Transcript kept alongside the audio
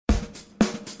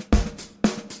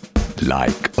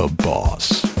like a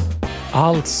boss.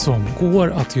 Allt som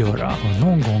går att göra har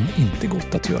någon gång inte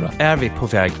gått att göra. Är vi på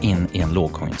väg in i en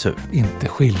lågkonjunktur? Inte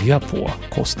skilja på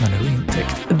kostnader och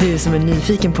intäkt. Du som är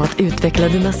nyfiken på att utveckla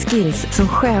dina skills som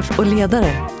chef och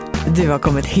ledare. Du har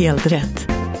kommit helt rätt.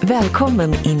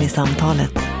 Välkommen in i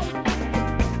samtalet.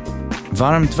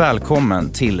 Varmt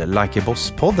välkommen till Like a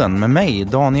Boss-podden med mig,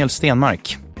 Daniel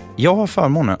Stenmark. Jag har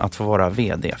förmånen att få vara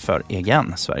vd för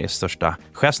EGN, Sveriges största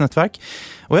chefsnätverk.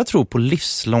 Och jag tror på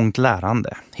livslångt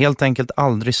lärande. Helt enkelt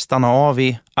aldrig stanna av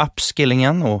i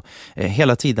upskillingen och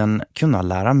hela tiden kunna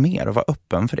lära mer och vara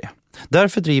öppen för det.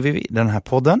 Därför driver vi den här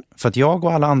podden för att jag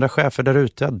och alla andra chefer där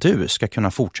ute, du ska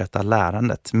kunna fortsätta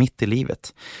lärandet mitt i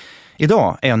livet.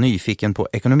 Idag är jag nyfiken på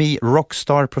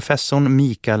ekonomi-rockstar-professorn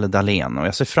Mikael Dahlén och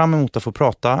jag ser fram emot att få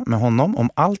prata med honom om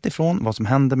allt ifrån vad som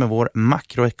händer med vår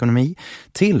makroekonomi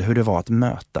till hur det var att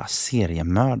möta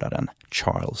seriemördaren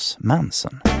Charles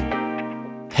Manson.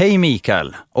 Hej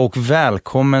Mikael och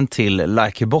välkommen till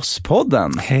Like a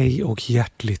Boss-podden. Hej och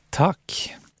hjärtligt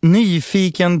tack.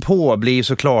 Nyfiken på blir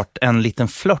såklart en liten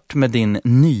flört med din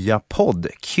nya podd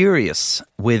Curious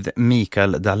with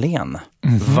Mikael Dahlén.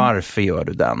 Varför gör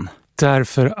du den?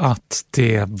 Därför att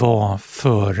det var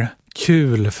för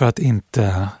kul för att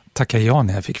inte tacka ja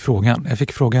när jag fick frågan. Jag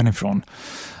fick frågan ifrån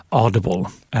Audible,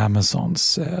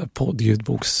 Amazons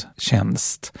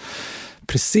poddljudbokstjänst,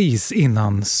 precis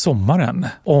innan sommaren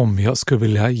om jag skulle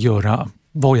vilja göra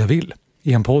vad jag vill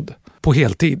i en podd på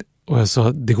heltid. Och jag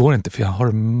sa, det går inte för jag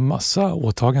har massa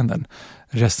åtaganden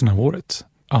resten av året.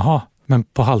 Aha, men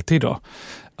på halvtid då?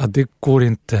 Ja, det går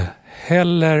inte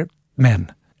heller,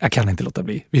 men jag kan inte låta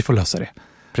bli. Vi får lösa det.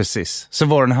 Precis. Så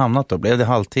var den hamnat då? Blev det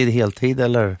halvtid, heltid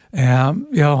eller?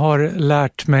 Jag har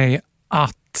lärt mig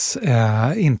att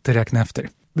inte räkna efter.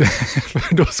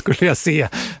 För då skulle jag se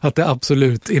att det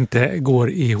absolut inte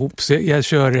går ihop. Så jag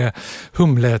kör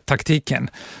humletaktiken.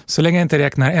 Så länge jag inte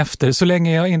räknar efter, så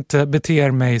länge jag inte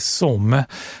beter mig som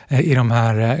i de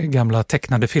här gamla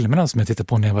tecknade filmerna som jag tittade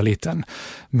på när jag var liten.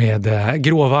 Med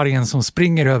gråvargen som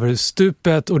springer över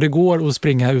stupet och det går att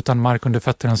springa utan mark under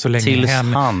fötterna så länge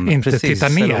han inte tittar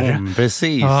ner.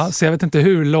 Precis. Ja, så jag vet inte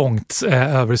hur långt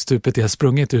över stupet jag har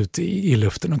sprungit ut i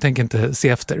luften och tänker inte se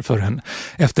efter förrän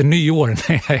efter nyår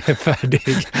när jag är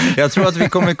färdig. Jag tror att vi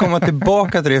kommer komma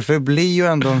tillbaka till det, för det blir ju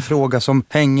ändå en fråga som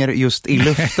hänger just i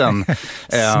luften.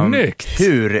 Snyggt!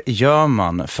 Hur gör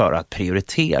man för att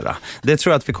prioritera? Det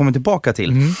tror jag att vi kommer tillbaka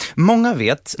till. Många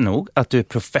vet nog att du är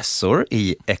professor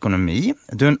i ekonomi.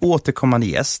 Du är en återkommande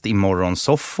gäst i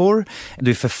morgonsoffor.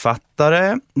 Du är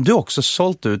författare. Du har också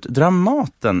sålt ut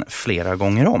Dramaten flera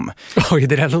gånger om. Oj,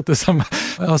 det där låter som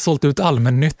jag har sålt ut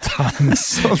allmännyttan.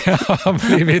 Jag har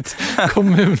blivit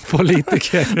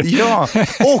kommunpolitiker. Ja,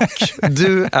 och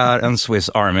du är en Swiss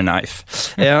Army Knife.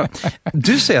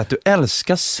 Du säger att du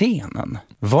älskar scenen.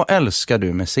 Vad älskar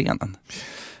du med scenen?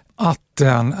 Att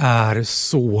den är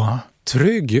så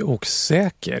trygg och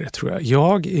säker, tror jag.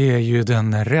 Jag är ju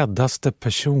den räddaste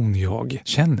person jag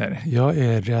känner. Jag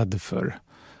är rädd för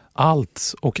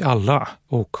allt och alla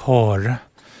och har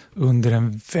under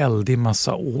en väldig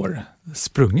massa år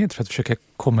sprungit för att försöka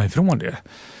komma ifrån det.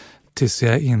 Tills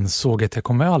jag insåg att jag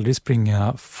kommer aldrig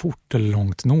springa fort eller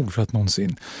långt nog för att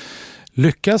någonsin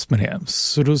lyckas med det.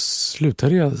 Så då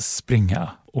slutade jag springa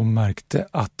och märkte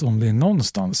att om det är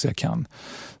någonstans jag kan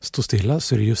stå stilla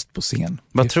så är det just på scen.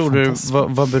 Vad tror du,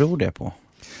 vad beror det på?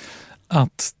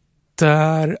 Att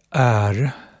där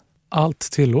är allt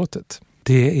tillåtet.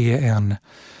 Det är en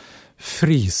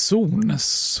frizon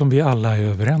som vi alla är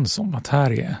överens om att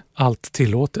här är allt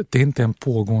tillåtet. Det är inte en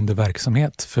pågående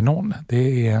verksamhet för någon.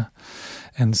 Det är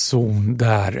en zon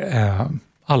där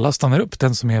alla stannar upp.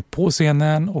 Den som är på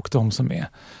scenen och de som är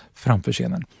framför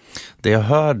scenen. Det jag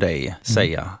hör dig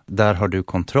säga, där har du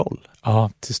kontroll.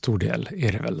 Ja, till stor del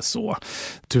är det väl så.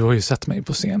 Du har ju sett mig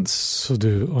på scen så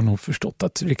du har nog förstått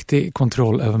att riktig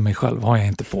kontroll över mig själv har jag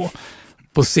inte på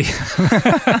scen.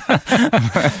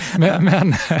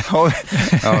 men ja,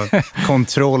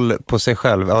 kontroll på sig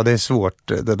själv, ja det är svårt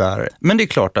det där. Men det är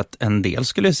klart att en del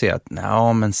skulle säga att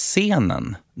men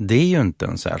scenen, det är ju inte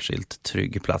en särskilt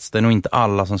trygg plats. Det är nog inte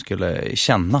alla som skulle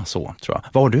känna så, tror jag.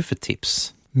 Vad har du för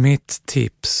tips? Mitt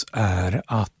tips är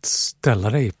att ställa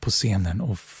dig på scenen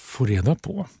och få reda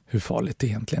på hur farligt det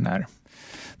egentligen är.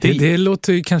 Det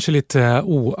låter ju kanske lite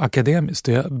oakademiskt.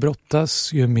 Jag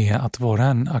brottas ju med att vara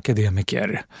en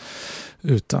akademiker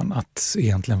utan att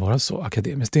egentligen vara så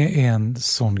akademisk. Det är en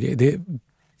sån grej. Det är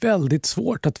väldigt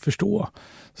svårt att förstå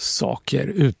saker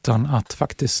utan att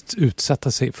faktiskt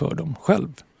utsätta sig för dem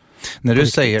själv. När du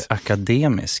säger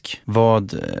akademisk,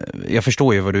 jag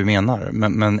förstår ju vad du menar,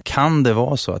 men kan det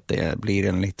vara så att det blir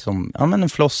en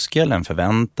floskel, en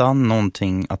förväntan,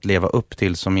 någonting att leva upp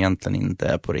till som egentligen inte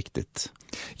är på riktigt?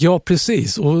 Ja,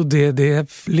 precis. Och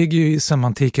det ligger ju i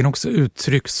semantiken också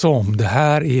uttryck som det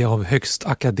här är av högst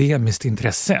akademiskt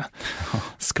intresse.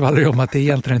 Skvallrar om att det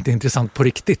egentligen inte är intressant på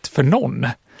riktigt för någon,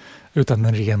 utan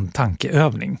en ren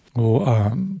tankeövning. Och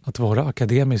att vara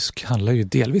akademisk handlar ju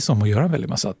delvis om att göra en väldigt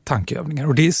massa tankeövningar.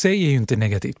 Och det i sig är ju inte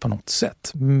negativt på något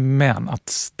sätt. Men att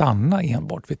stanna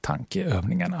enbart vid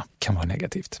tankeövningarna kan vara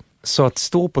negativt. Så att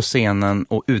stå på scenen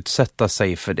och utsätta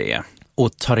sig för det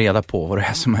och ta reda på vad det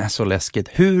är som är så läskigt.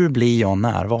 Hur blir jag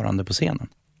närvarande på scenen?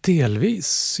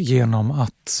 Delvis genom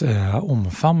att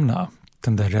omfamna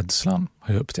den där rädslan,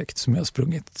 har jag upptäckt, som jag har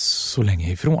sprungit så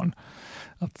länge ifrån.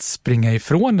 Att springa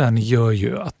ifrån den gör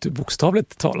ju att du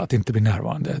bokstavligt talat inte blir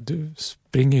närvarande. Du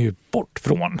springer ju bort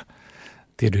från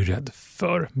det du är rädd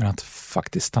för. Men att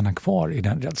faktiskt stanna kvar i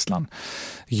den rädslan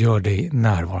gör dig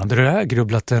närvarande. Det har jag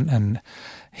grubblat en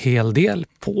hel del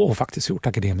på och faktiskt gjort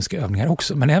akademiska övningar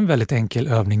också. Men en väldigt enkel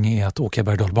övning är att åka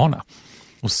berg- och dalbana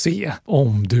och se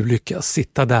om du lyckas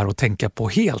sitta där och tänka på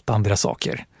helt andra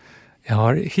saker. Jag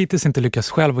har hittills inte lyckats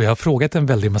själv och jag har frågat en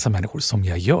väldigt massa människor som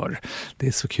jag gör. Det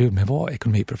är så kul med att vara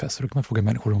ekonomiprofessor. Då kan man fråga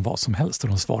människor om vad som helst och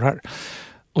de svarar.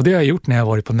 Och det har jag gjort när jag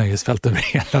varit på nöjesfält över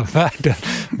hela världen.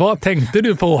 Vad tänkte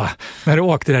du på när du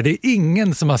åkte där? Det är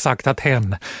ingen som har sagt att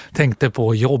hen tänkte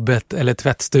på jobbet eller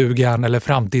tvättstugan eller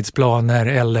framtidsplaner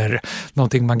eller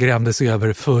någonting man grämde sig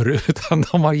över förr. Utan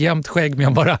de har jämt skägg med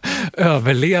att bara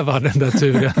överleva den där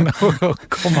turen och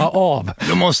komma av.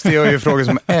 Då måste jag ju fråga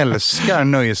som älskar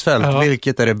nöjesfält. Ja.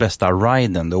 Vilket är det bästa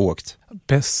riden du åkt?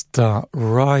 Bästa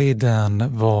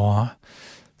riden var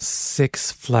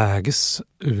Six Flags,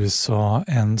 USA,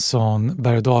 en sån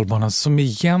berg- och dalbana som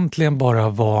egentligen bara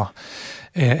var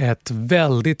ett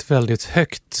väldigt, väldigt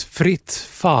högt fritt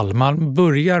fall. Man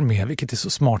börjar med, vilket är så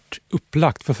smart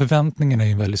upplagt, för förväntningen är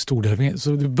ju en väldigt stor del.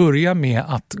 Så du börjar med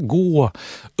att gå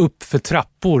upp för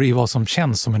trappor i vad som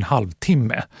känns som en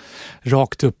halvtimme.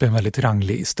 Rakt upp i en väldigt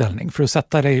ranglig ställning. För att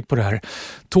sätta dig på det här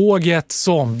tåget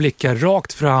som blickar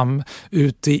rakt fram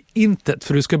ut i intet.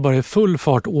 För du ska bara i full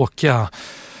fart åka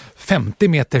 50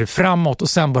 meter framåt och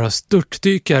sen bara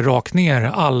störtdyka rakt ner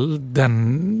all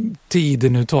den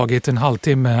tid nu tagit en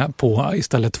halvtimme på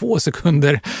istället 2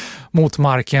 sekunder mot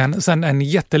marken. Sen en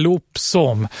jätteloop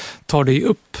som tar dig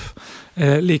upp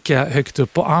lika högt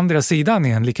upp på andra sidan i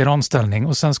en likadan ställning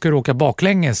och sen ska du åka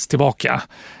baklänges tillbaka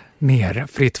ner,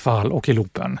 fritt fall och i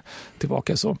loopen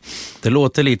tillbaka så. Det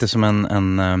låter lite som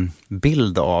en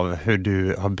bild av hur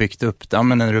du har byggt upp det. Ja,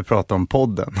 men när du pratar om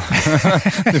podden.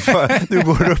 du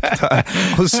går upp där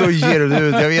och så ger du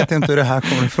ut. Jag vet inte hur det här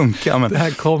kommer att funka. Men... Det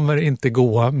här kommer inte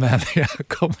gå, men jag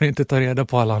kommer inte ta reda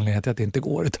på alla anledningar till att det inte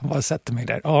går utan bara sätter mig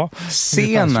där. Ja,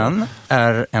 scenen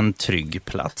är en trygg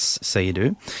plats, säger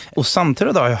du. Och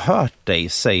samtidigt har jag hört dig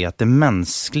säga att det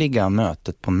mänskliga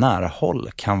mötet på nära håll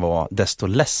kan vara desto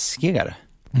läskigare.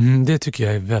 Det tycker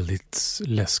jag är väldigt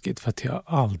läskigt för att jag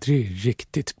aldrig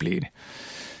riktigt blir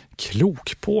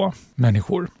klok på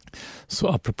människor. Så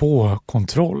apropå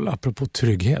kontroll, apropå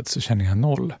trygghet så känner jag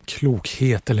noll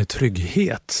klokhet eller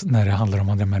trygghet när det handlar om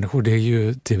andra människor. Det är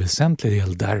ju till väsentlig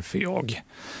del därför jag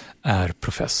är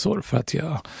professor. För att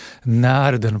jag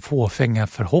när den fåfänga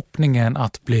förhoppningen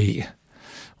att bli,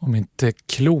 om inte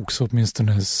klok så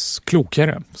åtminstone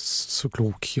klokare, så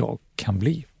klok jag kan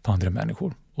bli på andra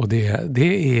människor. Och det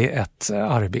är ett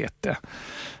arbete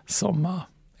som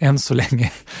än så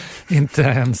länge inte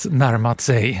ens närmat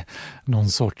sig någon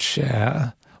sorts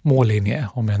mållinje,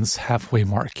 om ens halfway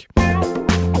mark.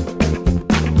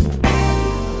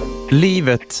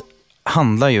 Livet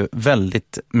handlar ju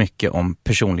väldigt mycket om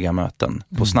personliga möten.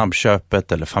 På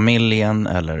snabbköpet eller familjen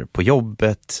eller på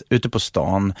jobbet, ute på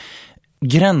stan.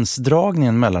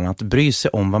 Gränsdragningen mellan att bry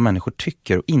sig om vad människor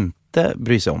tycker och inte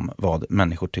bry sig om vad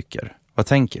människor tycker. Vad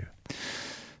tänker du?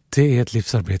 Det är ett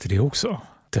livsarbete det också,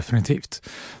 definitivt.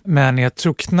 Men jag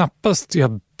tror knappast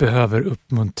jag behöver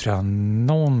uppmuntra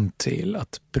någon till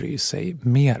att bry sig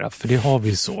mera. För det har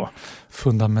vi så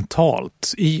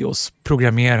fundamentalt i oss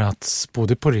programmerats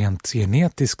både på rent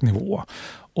genetisk nivå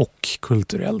och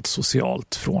kulturellt,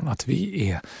 socialt från att vi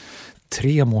är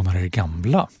 3 månader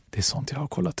gamla. Det är sånt jag har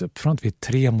kollat upp. Från att vi är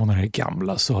 3 månader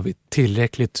gamla så har vi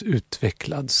tillräckligt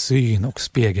utvecklad syn och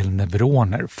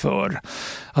spegelneuroner för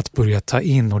att börja ta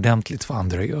in ordentligt vad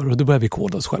andra gör. Och då börjar vi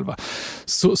koda oss själva.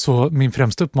 Så min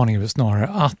främsta uppmaning är snarare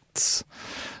att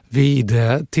vid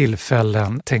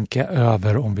tillfällen tänka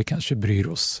över om vi kanske bryr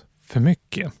oss för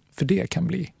mycket. För det kan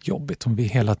bli jobbigt om vi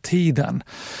hela tiden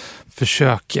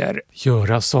försöker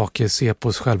göra saker, se på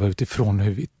oss själva utifrån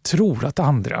hur vi tror att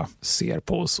andra ser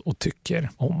på oss och tycker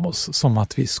om oss. Som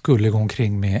att vi skulle gå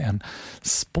omkring med en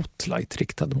spotlight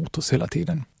riktad mot oss hela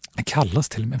tiden. Det kallas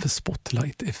till och med för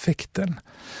spotlight-effekten.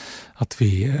 Att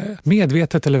vi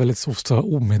medvetet eller väldigt ofta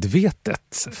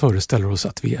omedvetet föreställer oss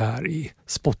att vi är i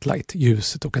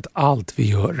spotlight-ljuset och att allt vi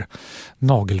gör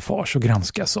nagelfars och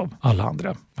granskas av alla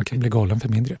andra. Man kan bli galen för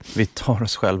mindre. Vi tar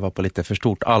oss själva på lite för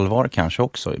stort allvar kanske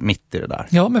också mitt i det där.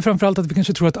 Ja, men framförallt att vi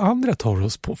kanske tror att andra tar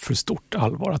oss på för stort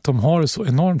allvar. Att de har så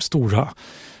enormt stora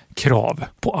krav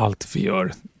på allt vi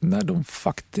gör när de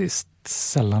faktiskt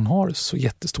sällan har så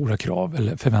jättestora krav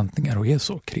eller förväntningar och är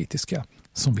så kritiska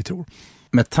som vi tror.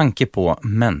 Med tanke på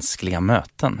mänskliga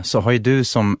möten så har ju du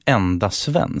som enda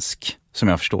svensk, som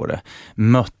jag förstår det,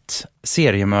 mött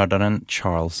seriemördaren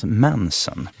Charles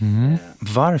Manson.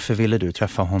 Varför ville du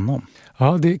träffa honom?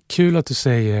 Ja, det är kul att du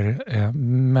säger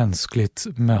mänskligt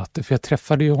möte. För jag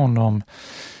träffade ju honom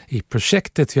i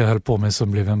projektet jag höll på med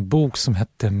som blev en bok som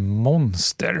hette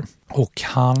Monster. Och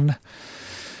han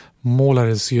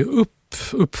målades ju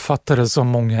uppfattades som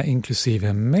många,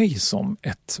 inklusive mig, som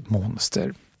ett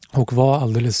monster. Och var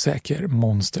alldeles säker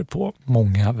monster på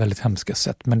många väldigt hemska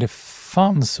sätt. Men det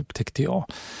fanns, upptäckte jag,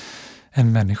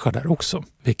 en människa där också.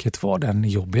 Vilket var den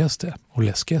jobbigaste och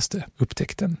läskigaste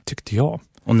upptäckten, tyckte jag.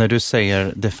 Och när du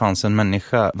säger det fanns en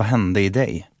människa, vad hände i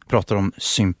dig? Pratar om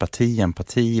sympati,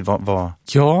 empati, vad?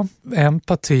 Ja,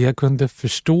 empati. Jag kunde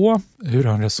förstå hur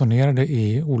han resonerade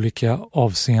i olika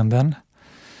avseenden.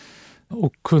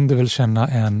 Och kunde väl känna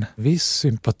en viss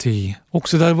sympati.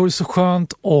 Också där var det så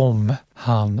skönt om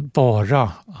han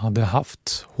bara hade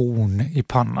haft horn i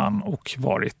pannan och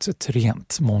varit ett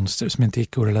rent monster som inte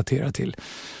gick att relatera till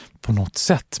på något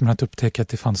sätt. Men att upptäcka att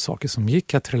det fanns saker som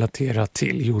gick att relatera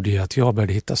till gjorde ju att jag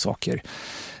började hitta saker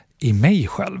i mig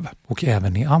själv och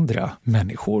även i andra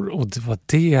människor. Och det var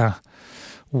det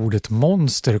ordet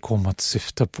monster kom att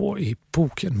syfta på i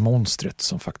boken. Monstret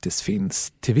som faktiskt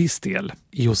finns till viss del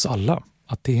i oss alla.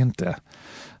 Att det är inte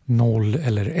 0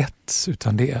 eller 1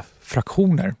 utan det är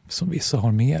fraktioner som vissa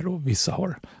har mer och vissa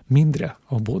har mindre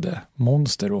av både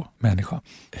monster och människa.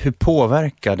 Hur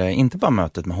påverkade, inte bara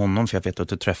mötet med honom, för jag vet att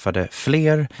du träffade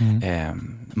fler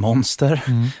monster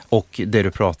och det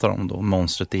du pratar om då,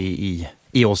 monstret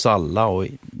i oss alla och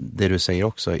det du säger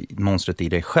också, monstret i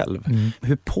dig själv.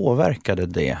 Hur påverkade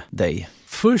det dig?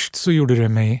 Först så gjorde det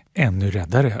mig ännu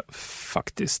räddare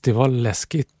faktiskt. Det var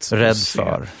läskigt.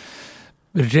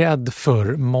 Rädd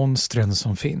för monstren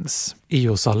som finns i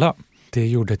oss alla. Det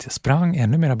gjorde att jag sprang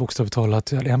ännu mer bokstavligt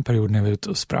talat. Jag hade en period när jag var ute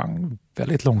och sprang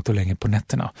väldigt långt och länge på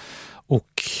nätterna.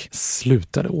 Och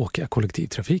slutade åka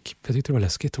kollektivtrafik. Jag tyckte det var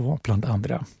läskigt att vara bland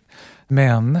andra.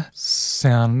 Men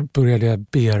sen började jag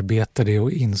bearbeta det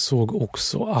och insåg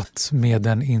också att med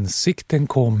den insikten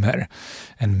kommer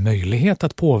en möjlighet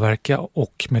att påverka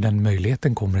och med den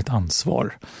möjligheten kommer ett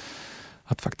ansvar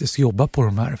att faktiskt jobba på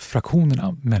de här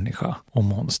fraktionerna människa och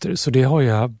monster. Så det har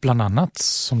jag bland annat,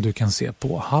 som du kan se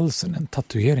på halsen, en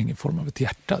tatuering i form av ett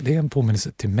hjärta. Det är en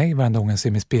påminnelse till mig varje gång jag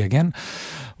ser mig i spegeln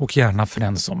och gärna för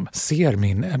den som ser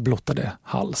min blottade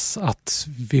hals att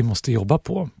vi måste jobba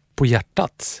på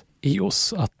hjärtat i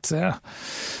oss. Att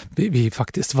vi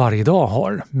faktiskt varje dag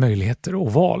har möjligheter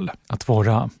och val att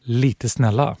vara lite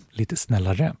snälla, lite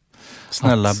snällare.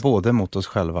 Snälla både mot oss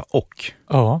själva och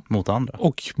mot andra.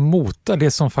 Och mota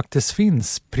det som faktiskt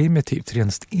finns primitivt,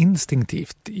 rent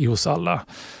instinktivt i oss alla.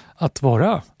 Att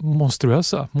vara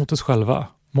monstruösa mot oss själva,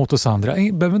 mot oss andra.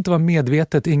 Det behöver inte vara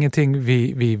medvetet, ingenting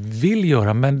vi vill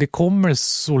göra, men det kommer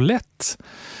så lätt,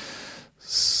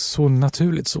 så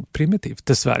naturligt, så primitivt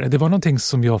dessvärre. Det var någonting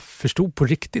som jag förstod på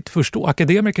riktigt.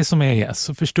 Akademiker som jag är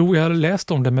så förstod jag,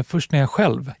 läst om det, men först när jag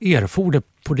själv erfor det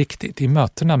på riktigt i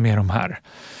mötena med de här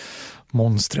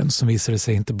monstren som visade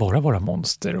sig inte bara vara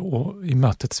monster och i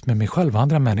mötet med mig själv och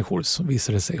andra människor som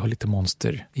visade sig ha lite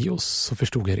monster i oss, så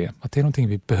förstod jag det. Att det är någonting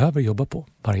vi behöver jobba på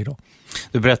varje dag.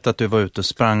 Du berättade att du var ute och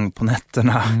sprang på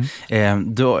nätterna.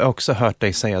 Du har också hört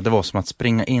dig säga att det var som att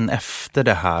springa in efter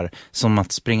det här, som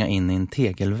att springa in i en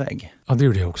tegelvägg. Ja, det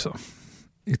gjorde jag också.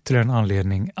 Ytterligare en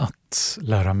anledning att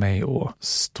lära mig att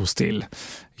stå still.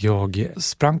 Jag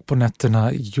sprang på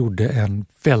nätterna, gjorde en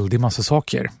väldig massa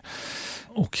saker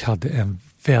och hade en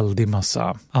väldig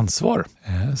massa ansvar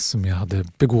som jag hade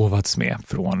begåvats med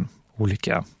från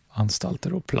olika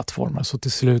anstalter och plattformar. Så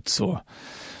till slut så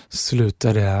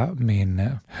slutade min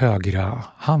högra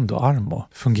hand och arm att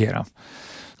fungera.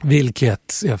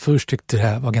 Vilket jag först tyckte det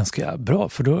här var ganska bra,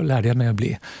 för då lärde jag mig att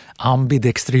bli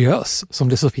ambidextriös, som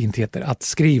det så fint heter. Att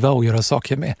skriva och göra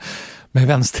saker med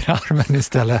vänsterarmen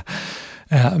istället.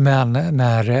 Men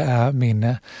när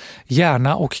min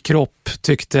hjärna och kropp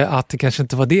tyckte att det kanske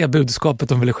inte var det budskapet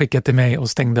de ville skicka till mig och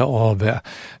stängde av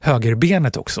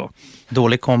högerbenet också.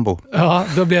 Dålig kombo. Ja,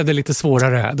 då blev det lite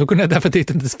svårare. Då kunde jag därför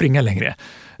inte springa längre.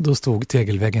 Då stod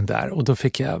tegelväggen där och då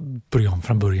fick jag börja om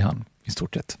från början i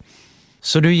stort sett.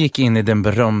 Så du gick in i den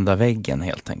berömda väggen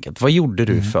helt enkelt. Vad gjorde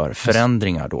du för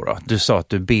förändringar då? Du sa att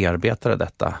du bearbetade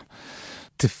detta.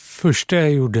 Det första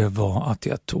jag gjorde var att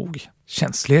jag tog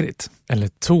tjänstledigt.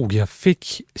 Jag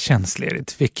fick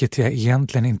tjänstledigt, vilket jag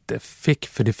egentligen inte fick.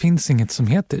 För det finns inget som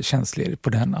heter tjänstledigt på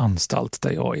den anstalt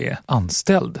där jag är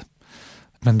anställd.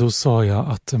 Men då sa jag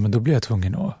att då blir jag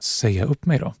tvungen att säga upp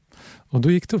mig då. Och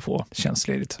då gick det att få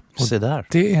tjänstledigt. Och se där.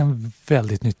 Det är en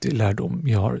väldigt nyttig lärdom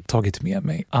jag har tagit med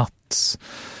mig. Att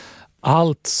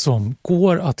allt som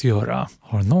går att göra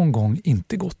har någon gång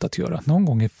inte gått att göra. Någon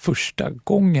gång är första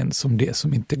gången som det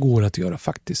som inte går att göra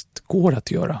faktiskt går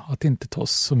att göra. Att inte ta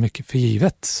så mycket för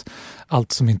givet.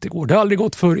 Allt som inte går. Det har aldrig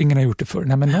gått förr, ingen har gjort det förr.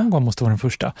 Nej, men någon gång måste vara den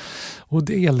första. Och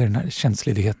det gäller den här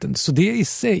tjänstledigheten. Så det i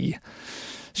sig.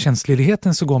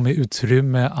 Tjänstledigheten så gav mig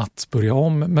utrymme att börja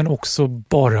om, men också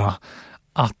bara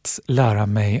att lära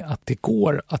mig att det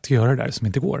går att göra det där som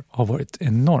inte går har varit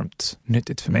enormt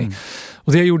nyttigt för mig.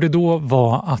 Och det jag gjorde då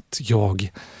var att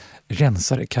jag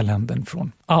rensade kalendern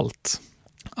från allt.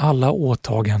 Alla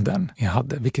åtaganden jag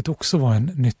hade, vilket också var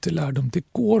en nyttig lärdom. Det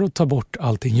går att ta bort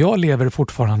allting. Jag lever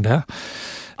fortfarande.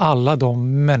 Alla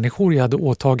de människor jag hade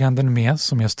åtaganden med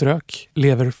som jag strök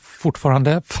lever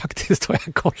fortfarande. Faktiskt har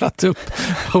jag kollat upp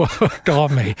och hört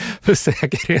av mig för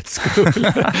säkerhets skull.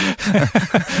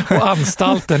 Och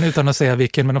anstalten, utan att säga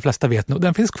vilken, men de flesta vet nog,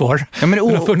 den finns kvar. Ja, men,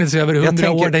 den har funnits i över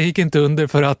 100 år. Den gick inte under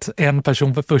för att en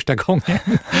person för första gången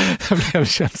blev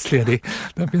tjänstledig.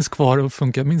 Den finns kvar och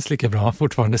funkar minst lika bra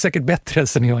fortfarande. Säkert bättre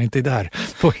sen jag inte är där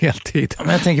på heltid. Men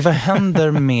jag tänker, vad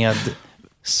händer med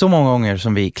så många gånger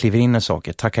som vi kliver in i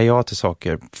saker, tackar ja till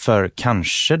saker för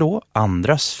kanske då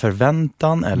andras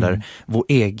förväntan eller vårt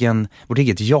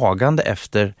eget jagande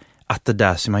efter att det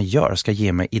där som man gör ska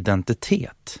ge mig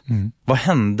identitet. Vad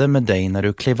hände med dig när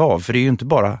du klev av? För det är ju inte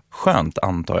bara skönt,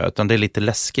 antar jag, utan det är lite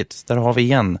läskigt. Där har vi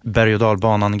igen berg- och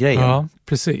dalbanan-grejen. Ja,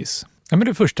 precis. Ja, men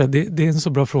det första, det är en så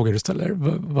bra fråga du ställer.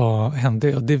 Vad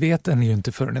hände? Och det vet en ju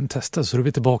inte förrän den testar. Så då är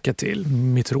vi tillbaka till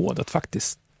mitt råd att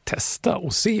faktiskt testa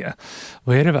och se.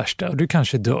 Vad är det värsta? Du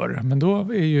kanske dör, men då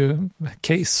är ju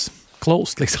case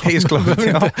closed. Liksom. Case closed,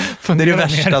 ja. Det är det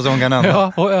värsta som kan hända.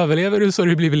 Ja, och överlever du så har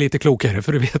du blivit lite klokare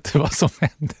för du vet vad som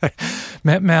händer.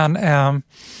 Men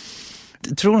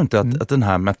tror du inte att den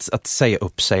här med att säga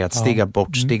upp sig, att stiga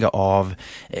bort, stiga av,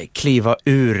 kliva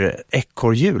ur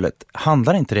ekorrhjulet,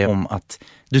 handlar inte det om att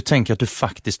du tänker att du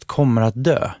faktiskt kommer att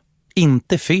dö?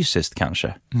 Inte fysiskt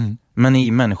kanske, men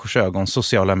i människors ögon,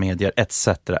 sociala medier,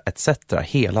 etc.,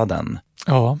 hela den.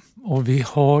 Ja, och vi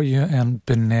har ju en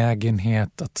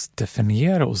benägenhet att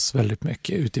definiera oss väldigt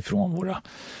mycket utifrån våra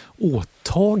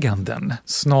åtaganden.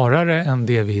 Snarare än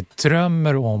det vi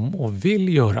drömmer om och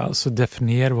vill göra så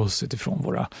definierar vi oss utifrån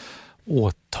våra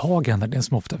åtaganden. Det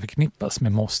som ofta förknippas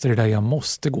med måste, det där jag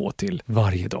måste gå till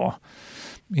varje dag.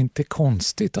 Inte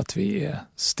konstigt att vi är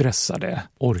stressade,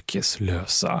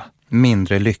 orkeslösa.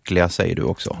 Mindre lyckliga säger du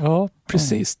också. Ja,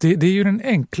 precis. Det är ju den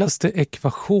enklaste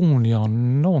ekvation jag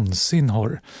någonsin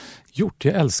har gjort.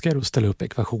 Jag älskar att ställa upp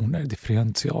ekvationer.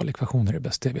 Differentialekvationer är det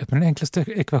bästa jag vet. Men den enklaste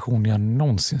ekvationen jag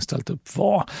någonsin ställt upp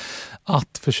var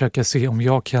att försöka se om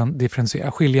jag kan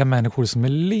differentiera. Skilja människor som är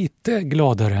lite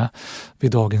gladare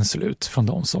vid dagens slut från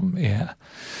de som är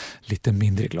lite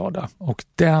mindre glada. Och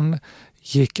den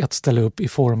gick att ställa upp i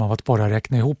form av att bara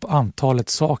räkna ihop antalet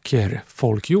saker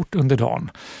folk gjort under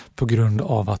dagen på grund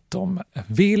av att de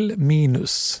vill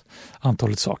minus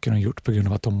antalet saker de gjort på grund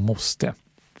av att de måste.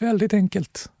 Väldigt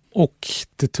enkelt. Och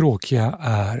det tråkiga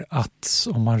är att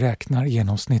om man räknar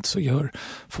genomsnitt så gör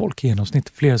folk i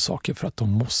genomsnitt fler saker för att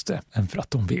de måste än för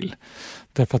att de vill.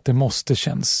 Därför att det måste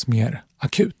känns mer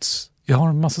akut. Jag har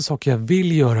en massa saker jag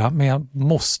vill göra men jag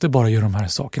måste bara göra de här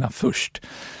sakerna först.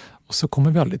 Och så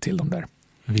kommer vi aldrig till dem där.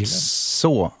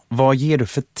 Så, vad ger du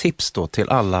för tips då till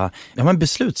alla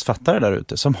beslutsfattare där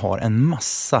ute som har en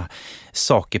massa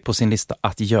saker på sin lista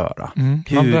att göra?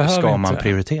 Hur ska man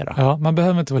prioritera? Ja, man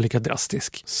behöver inte vara lika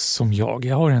drastisk som jag.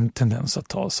 Jag har en tendens att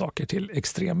ta saker till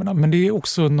extremerna. Men det är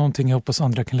också någonting jag hoppas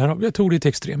andra kan lära av. Jag tog det till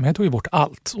extremer. Jag tog bort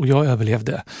allt och jag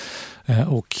överlevde.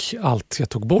 Och allt jag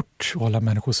tog bort och alla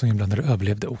människor som inblandade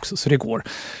överlevde också. Så det går.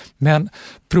 Men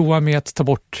prova med att ta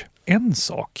bort en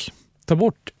sak. Ta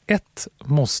bort ett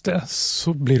måste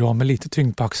så blir du av med lite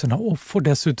tyngd på axlarna och får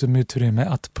dessutom utrymme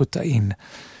att putta in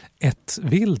ett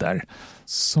vill där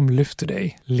som lyfter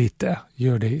dig lite,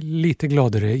 gör dig lite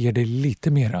gladare, ger dig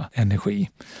lite mera energi.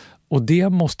 Och det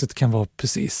måstet kan vara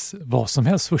precis vad som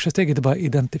helst. Första steget är bara att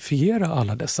identifiera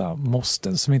alla dessa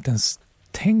måsten som vi inte ens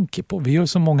tänker på. Vi gör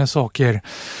så många saker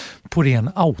på ren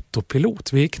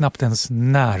autopilot. Vi är knappt ens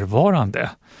närvarande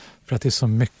för att det är så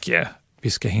mycket vi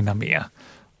ska hinna med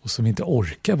och som vi inte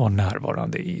orkar vara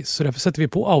närvarande i. Så därför sätter vi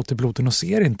på autopiloten och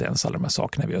ser inte ens alla de här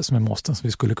sakerna vi gör som är måsten som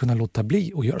vi skulle kunna låta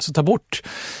bli och göra. Så ta bort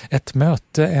ett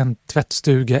möte, en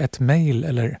tvättstuga, ett mejl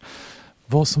eller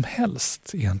vad som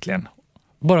helst egentligen.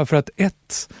 Bara för att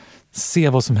se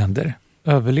vad som händer.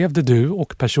 Överlevde du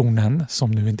och personen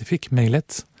som nu inte fick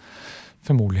mejlet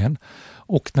förmodligen.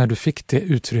 Och när du fick det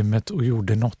utrymmet och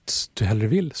gjorde något du hellre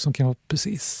vill som kan vara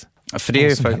precis för det är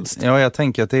ju faktiskt, ja, jag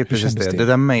tänker att det är precis det. Det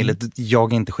där mejlet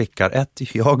jag inte skickar.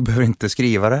 Jag behöver inte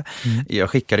skriva det. Jag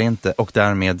skickar det inte och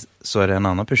därmed så är det en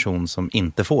annan person som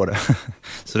inte får det.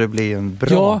 Så det blir en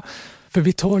bra... Ja, för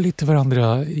vi tar lite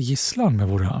varandra gisslan med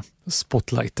våra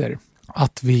spotlighter.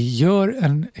 Att vi gör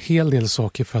en hel del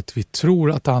saker för att vi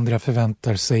tror att andra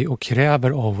förväntar sig och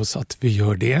kräver av oss att vi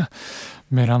gör det.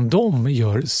 Medan de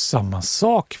gör samma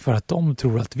sak för att de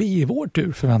tror att vi i vår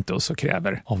tur förväntar oss och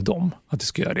kräver av dem att de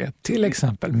ska göra det. Till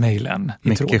exempel mejlen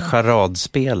i tråden. Mycket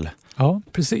charadspel. Ja,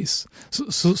 precis.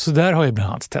 Så där har jag bland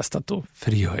annat testat då,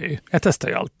 för det gör jag ju. Jag testar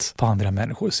ju allt på andra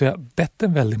människor. Så jag har bett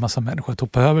en väldig massa människor att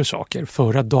hoppa över saker,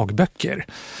 föra dagböcker.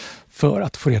 För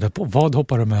att få reda på vad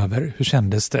hoppar de över, hur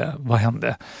kändes det, vad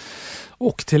hände.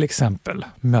 Och till exempel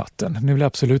möten. Nu vill jag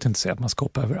absolut inte säga att man ska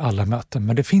hoppa över alla möten,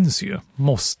 men det finns ju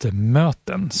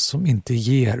måste-möten som inte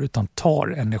ger utan tar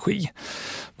energi.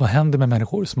 Vad händer med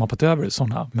människor som har hoppat över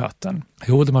sådana möten?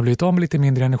 Jo, de har blivit av med lite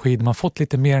mindre energi, de har fått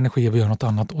lite mer energi av att göra något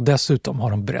annat och dessutom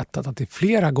har de berättat att det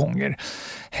flera gånger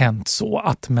hänt så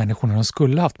att människorna de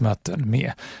skulle haft möten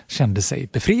med kände sig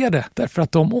befriade därför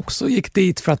att de också gick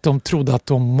dit för att de trodde att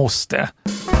de måste.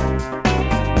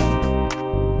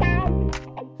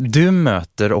 Du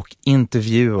möter och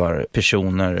intervjuar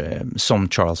personer som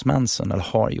Charles Manson eller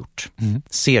har gjort.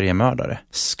 Seriemördare.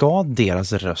 Ska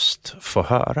deras röst få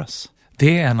höras?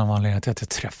 Det är en av anledningarna till att jag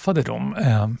träffade dem.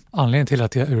 Anledningen till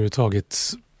att jag överhuvudtaget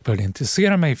började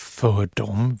intressera mig för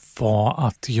dem var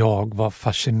att jag var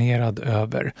fascinerad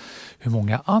över hur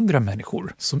många andra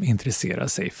människor som intresserar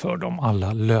sig för dem.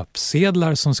 Alla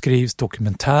löpsedlar som skrivs,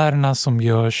 dokumentärerna som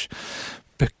görs,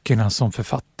 böckerna som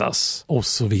författas och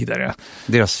så vidare.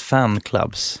 Deras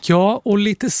fanclubs. Ja, och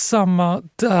lite samma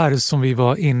där som vi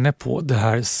var inne på, det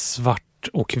här svart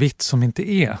och vitt som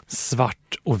inte är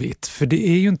svart och vitt. För det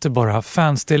är ju inte bara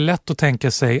fans, det är lätt att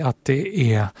tänka sig att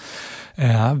det är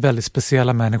väldigt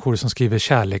speciella människor som skriver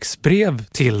kärleksbrev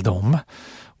till dem.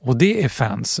 Och det är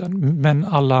fansen, men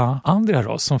alla andra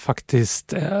då som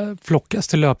faktiskt flockas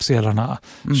till löpsedlarna,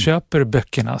 köper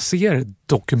böckerna, ser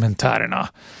dokumentärerna.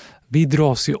 Vi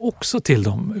dras ju också till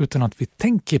dem utan att vi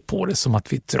tänker på det som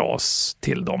att vi dras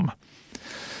till dem.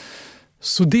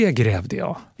 Så det grävde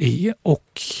jag i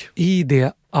och i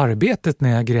det arbetet när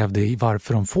jag grävde i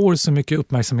varför de får så mycket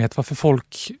uppmärksamhet, varför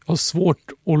folk har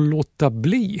svårt att låta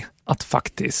bli att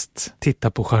faktiskt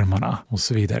titta på skärmarna och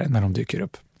så vidare när de dyker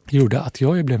upp, gjorde att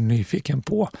jag blev nyfiken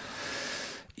på,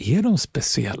 är de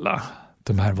speciella?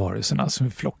 De här varelserna som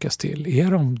vi flockas till,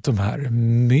 är de här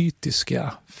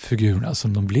mytiska figurerna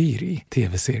som de blir i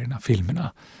tv-serierna,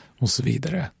 filmerna och så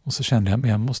vidare. Och så kände jag att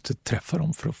jag måste träffa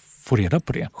dem för att få reda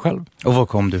på det själv. Och vad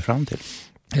kom du fram till?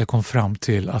 Jag kom fram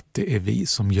till att det är vi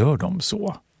som gör dem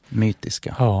så.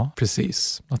 Mytiska. Ja,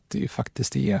 precis. Att det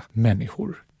faktiskt är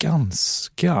människor,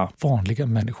 ganska vanliga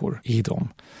människor i dem,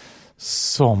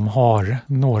 som har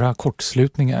några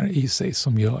kortslutningar i sig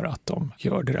som gör att de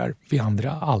gör det där vi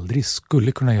andra aldrig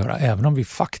skulle kunna göra, även om vi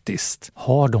faktiskt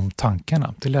har de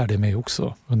tankarna. Det lärde mig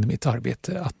också under mitt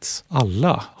arbete att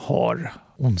alla har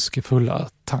ondskefulla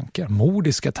tankar,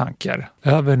 modiska tankar.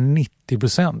 Över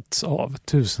 90% av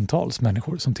tusentals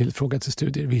människor som tillfrågats i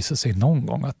studier visar sig någon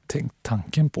gång att tänkt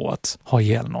tanken på att ha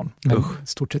ihjäl någon. Men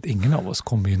stort sett ingen av oss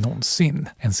kommer ju någonsin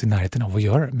ens i närheten av att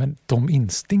göra det. Men de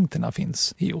instinkterna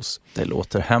finns i oss. Det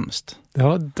låter hemskt.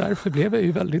 Ja, därför blev jag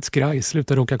ju väldigt skraj,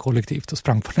 slutade åka kollektivt och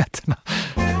sprang på nätterna.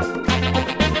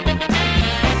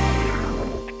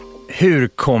 Hur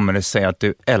kommer det sig att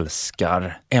du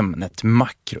älskar ämnet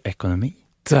makroekonomi?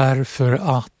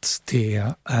 Därför att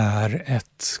det är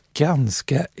ett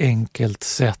ganska enkelt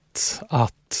sätt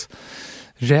att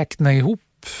räkna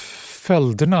ihop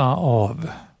följderna av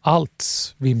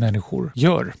allt vi människor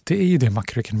gör. Det är ju det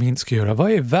makroekonomin ska göra.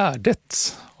 Vad är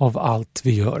värdet av allt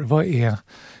vi gör? Vad är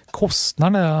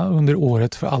kostnaderna under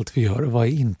året för allt vi gör och vad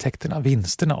är intäkterna,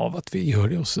 vinsterna av att vi gör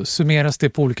det. Och så summeras det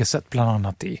på olika sätt, bland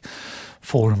annat i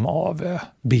form av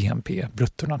BNP,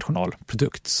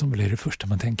 bruttonationalprodukt, som väl är det första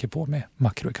man tänker på med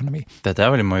makroekonomi. Det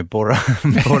där vill man ju borra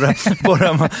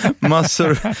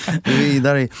massor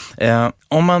vidare i.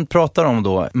 Om man pratar om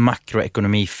då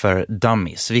makroekonomi för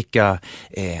dummies, vilka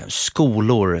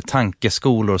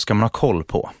tankeskolor ska man ha koll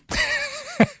på?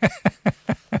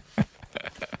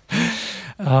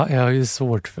 Ja, jag har ju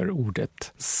svårt för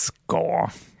ordet ska.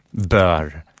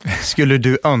 Bör. Skulle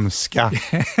du önska?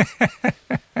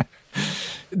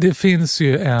 Det finns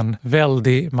ju en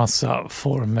väldig massa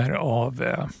former av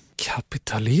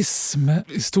kapitalism.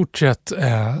 I stort sett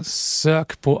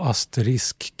sök på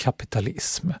asterisk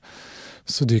kapitalism,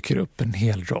 så dyker upp en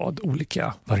hel rad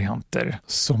olika varianter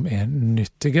som är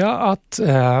nyttiga att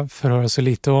förhöra sig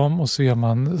lite om, och så gör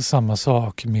man samma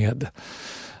sak med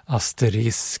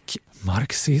asterisk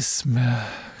marxism,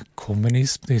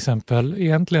 kommunism till exempel.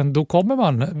 Egentligen då kommer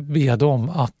man via dem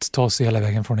att ta sig hela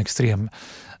vägen från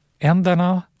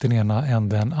extremändarna, den ena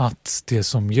änden att det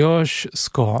som görs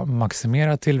ska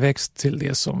maximera tillväxt, till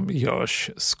det som görs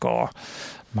ska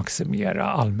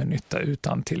maximera allmännytta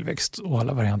utan tillväxt och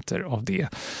alla varianter av det.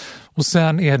 Och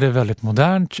sen är det väldigt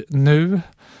modernt nu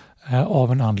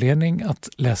av en anledning att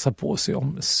läsa på sig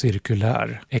om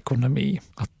cirkulär ekonomi.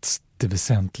 Att det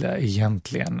väsentliga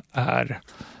egentligen är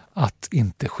att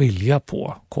inte skilja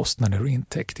på kostnader och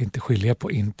intäkt, inte skilja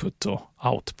på input och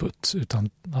output, utan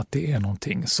att det är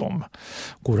någonting som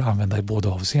går att använda i båda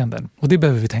avseenden. Och det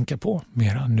behöver vi tänka på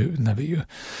mera nu när vi ju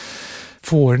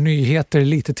får nyheter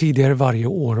lite tidigare varje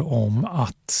år om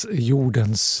att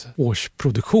jordens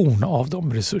årsproduktion av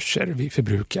de resurser vi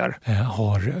förbrukar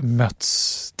har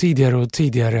mötts tidigare och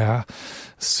tidigare.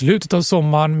 Slutet av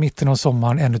sommaren, mitten av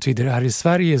sommaren, ännu tidigare. Här i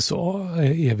Sverige så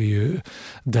är vi ju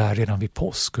där redan vid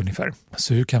påsk ungefär.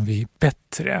 Så hur kan vi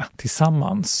bättre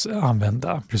tillsammans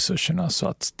använda resurserna så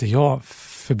att det jag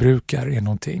förbrukar är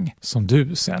någonting som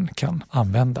du sen kan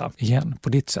använda igen på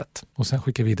ditt sätt och sen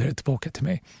skicka vidare tillbaka till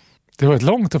mig. Det var ett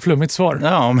långt och flummigt svar.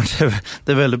 Ja, men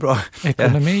det är väldigt bra.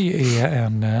 Ekonomi är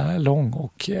en lång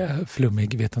och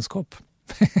flummig vetenskap.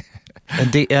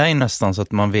 Det är nästan så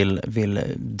att man vill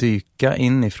dyka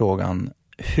in i frågan: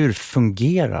 hur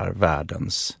fungerar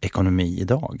världens ekonomi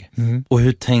idag? Mm. Och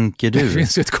hur tänker du? Det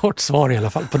finns ju ett kort svar i alla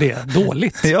fall på det.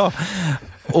 Dåligt. Ja,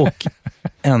 och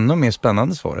ännu mer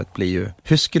spännande svaret blir ju: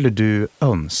 hur skulle du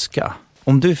önska,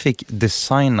 om du fick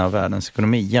designa världens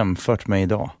ekonomi jämfört med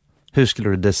idag, hur skulle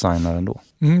du designa den då?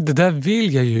 Det där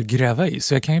vill jag ju gräva i,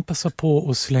 så jag kan ju passa på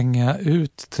att slänga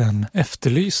ut den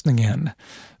efterlysningen.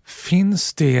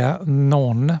 Finns det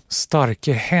någon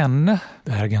starke hen,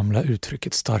 det här gamla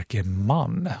uttrycket starke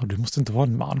man, och du måste inte vara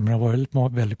en man, men det har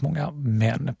varit väldigt många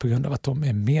män på grund av att de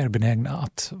är mer benägna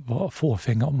att vara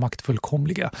fåfänga och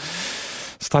maktfullkomliga.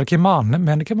 Starke man,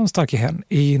 men det kan vara en starke hen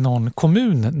i någon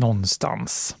kommun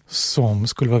någonstans som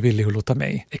skulle vara villig att låta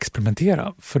mig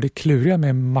experimentera. För det kluriga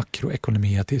med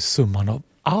makroekonomi är att det är summan av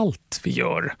allt vi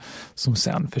gör som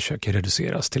sen försöker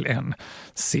reduceras till en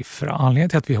siffra. Anledningen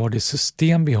till att vi har det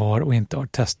system vi har och inte har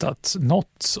testat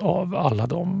något av alla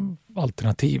de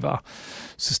alternativa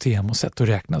system och sätt att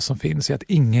räkna som finns är att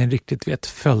ingen riktigt vet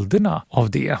följderna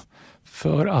av det.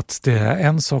 För att det är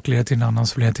en sak leder till en annan,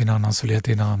 så leder till en annan, så leder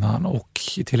till en annan, och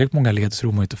i tillräckligt många led så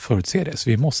tror man inte att förutse det. Så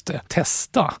vi måste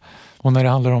testa. Och när det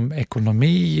handlar om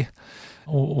ekonomi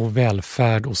och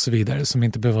välfärd och så vidare som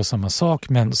inte behöver vara samma sak,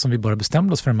 men som vi bara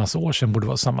bestämde oss för en massa år sedan borde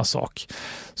vara samma sak,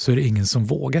 så är det ingen som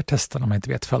vågar testa när man inte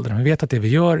vet följderna. Vi vet att det vi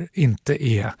gör inte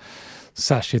är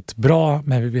särskilt bra,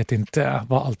 men vi vet inte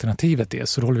vad alternativet är,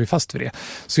 så då håller vi fast vid det.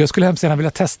 Så jag skulle hemskt gärna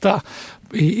vilja testa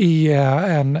i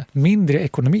en mindre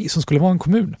ekonomi som skulle vara en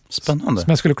kommun. Spännande.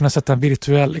 Som jag skulle kunna sätta en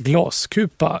virtuell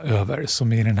glaskupa över,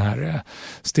 som i den här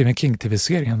Stephen King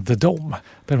tv-serien The Dome,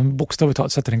 där de bokstavligt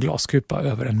talat sätter en glaskupa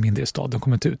över en mindre stad de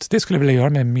kommit ut. Det skulle jag vilja göra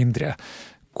med en mindre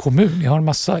kommun. Jag har en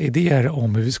massa idéer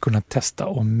om hur vi ska kunna testa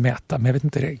och mäta, men jag vet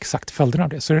inte exakt följderna av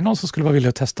det. Så är det någon som skulle vara villig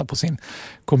att testa på sin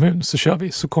kommun, så kör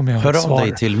vi, så kommer jag ha ett svar. Hör av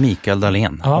dig till Mikael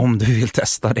Dahlén om du vill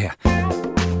testa det.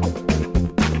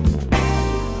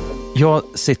 Jag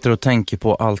sitter och tänker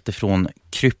på allt ifrån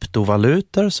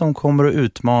kryptovalutor som kommer att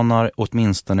utmana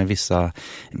åtminstone vissa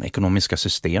ekonomiska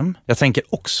system. Jag tänker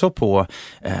också på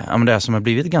det som har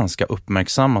blivit ganska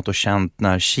uppmärksammat och känt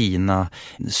när Kina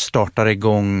startar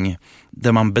igång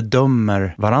där man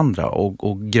bedömer varandra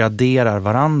och graderar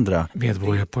varandra.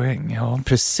 Medborgarpoäng, ja.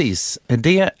 Precis. Är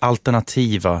det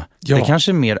alternativa? Ja. Det är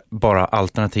kanske mer bara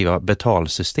alternativa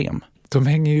betalsystem. De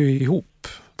hänger ju ihop.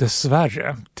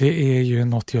 Dessvärre, det är ju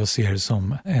något jag ser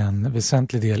som en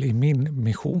väsentlig del i min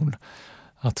mission.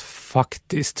 att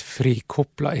faktiskt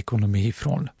frikoppla ekonomi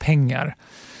från pengar.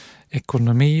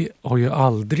 Ekonomi har ju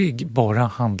aldrig bara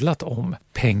handlat om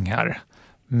pengar.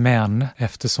 Men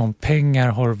eftersom pengar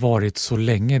har varit så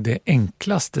länge det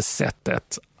enklaste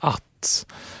sättet att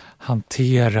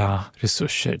hantera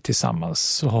resurser tillsammans,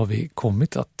 så har vi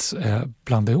kommit att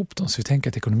blanda ihop dem. Så vi tänker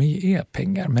att ekonomi är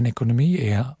pengar, men ekonomi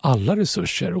är alla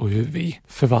resurser och hur vi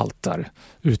förvaltar,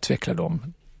 utvecklar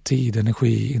dem. Tid,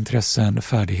 energi, intressen,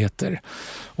 färdigheter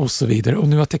och så vidare. Och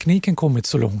nu har tekniken kommit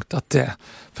så långt att det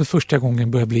för första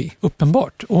gången börjar bli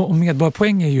uppenbart. Och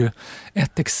medborgarpoäng är ju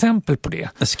ett exempel på det.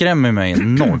 Det skrämmer mig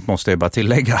enormt, måste jag bara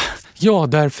tillägga. Ja,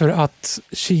 därför att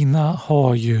Kina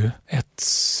har ju ett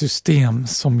system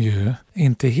som ju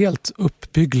inte är helt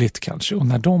uppbyggligt kanske. Och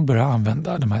när de börjar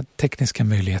använda de här tekniska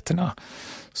möjligheterna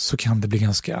så kan det bli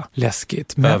ganska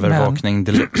läskigt. Övervakning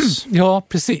deluxe. Ja,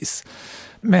 precis.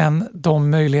 Men de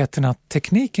möjligheterna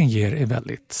tekniken ger är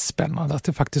väldigt spännande. Att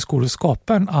det faktiskt går att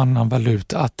skapa en annan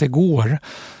valuta. Att det går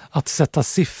att sätta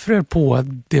siffror på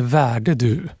det värde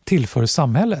du tillför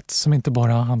samhället. Som inte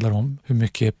bara handlar om hur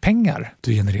mycket pengar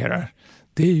du genererar.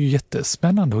 Det är ju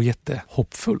jättespännande och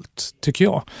jättehoppfullt tycker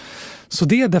jag. Så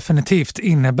det definitivt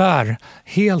innebär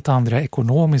helt andra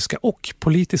ekonomiska och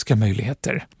politiska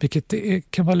möjligheter. Vilket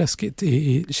kan vara läskigt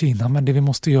i Kina, men det vi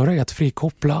måste göra är att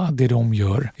frikoppla det de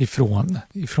gör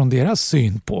ifrån deras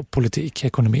syn på politik,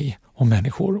 ekonomi och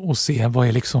människor och se vad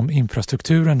är liksom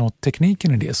infrastrukturen och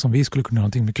tekniken i det som vi skulle kunna göra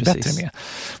någonting mycket bättre med.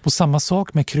 Och samma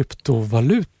sak med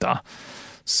kryptovaluta.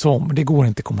 Som, det går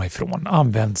inte att komma ifrån,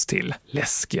 används till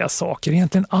läskiga saker.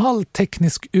 Egentligen all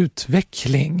teknisk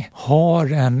utveckling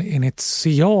har en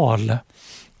initial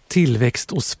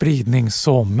tillväxt och spridning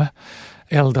som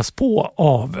eldas på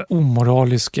av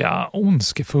omoraliska,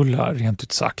 ondskefulla, rent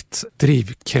ut sagt,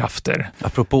 drivkrafter.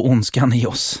 Apropå ondskan i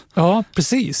oss. Ja,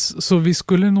 precis. Så vi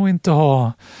skulle nog inte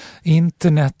ha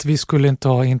internet, vi skulle inte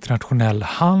ha internationell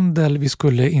handel, vi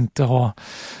skulle inte ha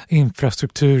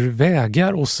infrastruktur,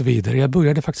 vägar och så vidare. Jag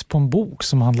började faktiskt på en bok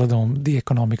som handlade om The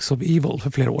Economics of Evil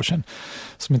för flera år sedan,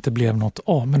 som inte blev något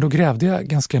av. Men då grävde jag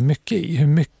ganska mycket i hur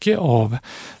mycket av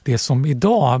det som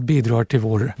idag bidrar till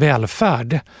vår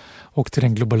välfärd och till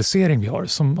den globalisering vi har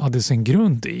som hade sin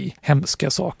grund i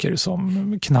hemska saker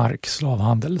som knark,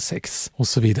 slavhandel, sex och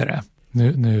så vidare.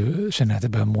 Nu känner jag att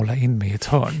jag börjar måla in mig i ett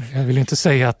hörn. Jag vill inte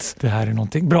säga att det här är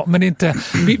någonting bra, men det är inte,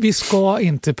 vi ska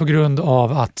inte på grund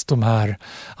av att de här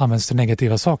används till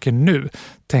negativa saker nu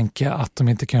tänka att de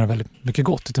inte kan göra väldigt mycket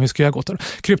gott, utan vi ska göra gott.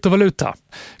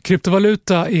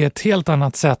 Kryptovaluta är ett helt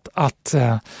annat sätt att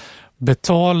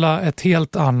betala, ett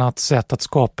helt annat sätt att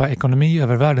skapa ekonomi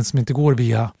över världen som inte går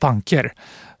via banker.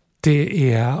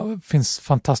 Finns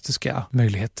fantastiska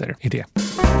möjligheter i det.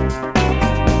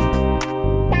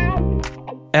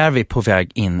 Är vi på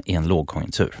väg in i en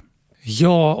lågkonjunktur?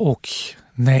 Ja och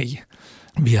nej.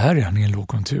 Vi är redan i en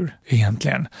lågkonjunktur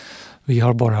egentligen. Vi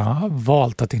har bara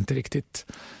valt att inte riktigt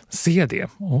se det.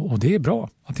 Och det är bra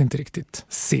att inte riktigt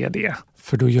se det.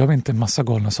 För då gör vi inte en massa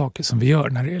galna saker som vi gör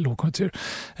när det är lågkonjunktur.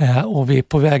 Och vi är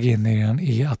på väg in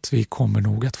i att vi kommer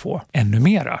nog att få ännu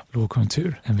mera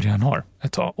lågkonjunktur än vi redan har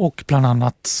ett tag. Och bland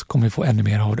annat kommer vi få ännu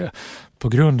mer av det på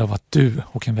grund av att du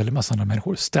och en väldigt massa andra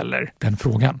människor ställer den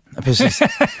frågan. Ja, precis.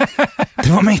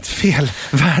 Det var mitt fel.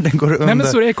 Världen går under. Nej, men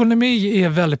så ekonomi är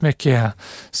väldigt mycket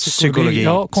psykologi.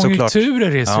 Ja,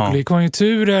 konjunkturer är psykologi. Ja.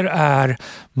 Konjunkturer är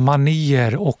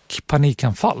manier och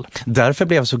panikanfall. Därför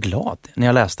blev jag så glad när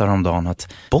jag läste häromdagen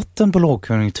att botten på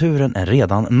lågkonjunkturen är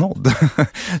redan nådd.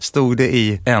 Stod det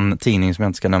i en tidning som jag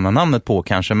inte ska nämna namnet på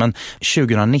kanske, men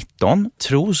 2019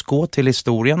 tros gå till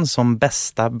historien som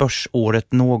bästa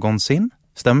börsåret någonsin.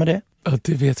 Stämmer det?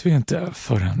 Det vet vi inte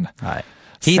förrän. Nej.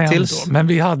 Hittills. Men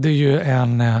vi hade ju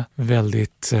en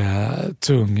väldigt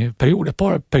tung period, ett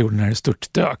par perioder när det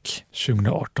störtdök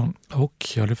 2018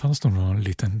 och det fanns nog en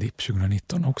liten dipp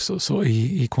 2019 också. Så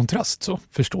i kontrast så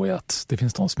förstår jag att det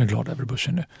finns de som är glada över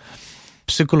börsen nu.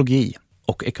 Psykologi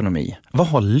och ekonomi. Vad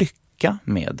har lycka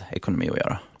med ekonomi att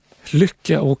göra?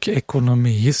 Lycka och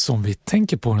ekonomi som vi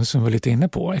tänker på, som vi var lite inne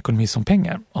på, ekonomi som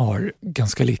pengar, har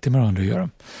ganska lite med varandra att göra.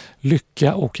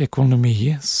 Lycka och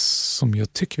ekonomi som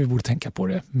jag tycker vi borde tänka på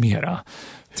det mera.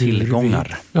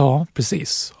 Tillgångar. Ja,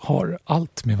 precis. Har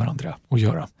allt med varandra att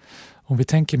göra. Om vi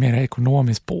tänker mer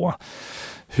ekonomiskt på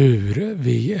hur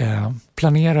vi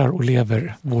planerar och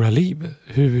lever våra liv,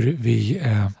 hur vi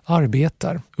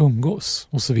arbetar, umgås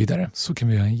och så vidare, så kan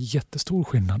vi göra en jättestor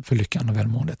skillnad för lyckan och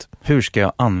välmåendet. Hur ska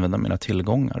jag använda mina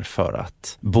tillgångar för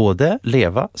att både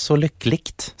leva så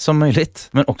lyckligt som möjligt,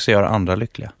 men också göra andra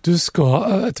lyckliga? Du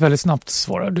ska, ett väldigt snabbt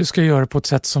svar, du ska göra det på ett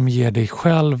sätt som ger dig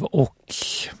själv och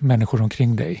människor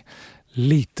omkring dig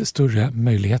lite större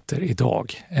möjligheter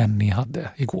idag än ni hade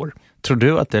igår. Tror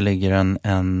du att det ligger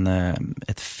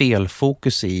ett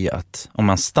felfokus i att om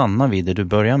man stannar vid det du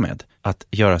börjar med, att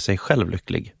göra sig själv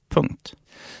lycklig? Punkt.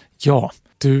 Ja,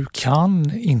 du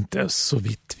kan inte, så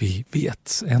vitt vi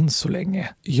vet än så länge,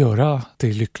 göra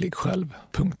dig lycklig själv.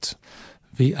 Punkt.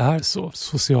 Vi är så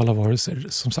sociala varelser,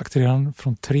 som sagt redan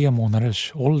från 3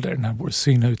 månaders ålder när vår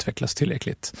syn utvecklas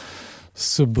tillräckligt,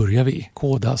 så börjar vi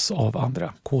kodas av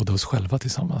andra, koda oss själva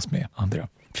tillsammans med andra.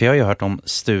 För jag har ju hört om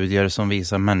studier som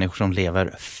visar människor som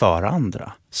lever för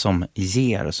andra, som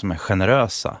ger, som är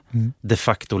generösa, de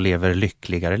facto lever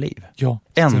lyckligare liv. Ja,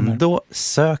 ändå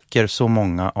söker så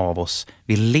många av oss,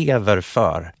 vi lever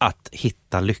för att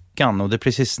hitta lyckan. Och det är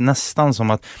precis nästan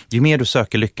som att ju mer du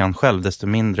söker lyckan själv, desto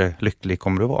mindre lycklig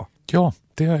kommer du vara. Ja,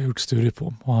 det har jag gjort studier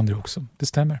på, och andra också. Det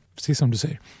stämmer, precis som du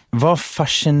säger. Vad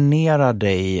fascinerar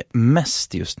dig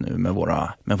mest just nu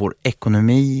med vår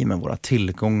ekonomi, med våra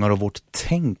tillgångar och vårt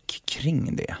tänk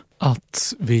kring det?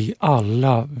 Att vi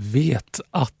alla vet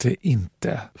att det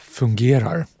inte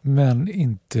fungerar, men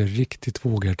inte riktigt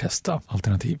vågar testa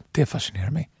alternativ. Det fascinerar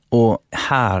mig. Och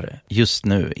här, just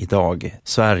nu, idag,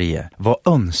 Sverige, vad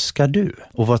önskar du?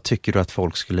 Och vad tycker du att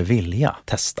folk skulle vilja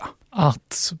testa?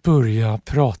 Att börja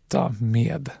prata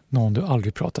med någon du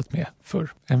aldrig pratat med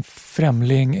för. En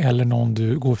främling eller någon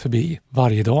du går förbi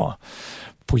varje dag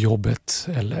på jobbet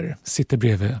eller sitter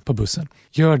bredvid på bussen.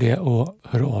 Gör det och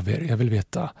hör av er. Jag vill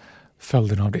veta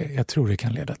följden av det. Jag tror det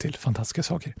kan leda till fantastiska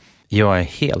saker. Jag är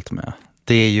helt med.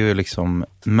 Det är ju liksom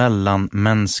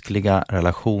mellanmänskliga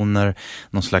relationer,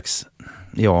 någon slags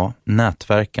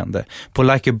nätverkande. På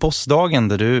Like a Boss-dagen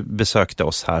där du besökte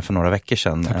oss här för några veckor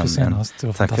sedan. Tack för senast.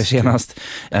 Tack för senast.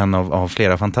 En av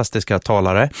flera fantastiska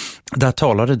talare. Där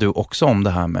talade du också om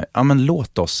det här med,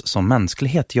 låt oss som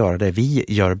mänsklighet göra det vi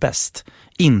gör bäst.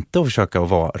 Inte att försöka att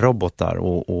vara robotar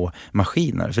och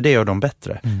maskiner, för det gör de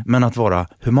bättre. Men att vara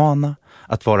humana,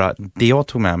 att vara, det jag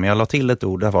tog med mig, jag la till ett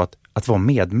ord, det var att vara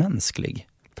medmänsklig.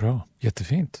 Bra,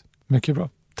 jättefint. Mycket bra.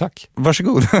 Tack.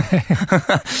 Varsågod.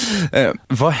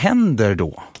 Vad händer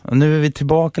då? Nu är vi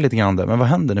tillbaka lite grann där, men vad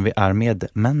händer när vi är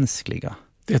medmänskliga?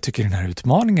 Jag tycker den här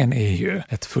utmaningen är ju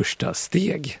ett första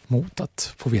steg mot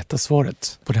att få veta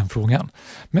svaret på den frågan.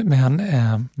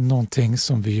 Men någonting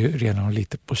som vi ju redan har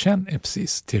lite på känn är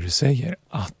precis det du säger,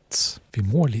 att vi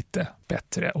mår lite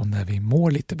bättre, och när vi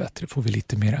mår lite bättre får vi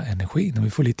lite mer energi. När vi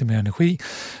får lite mer energi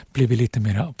blir vi lite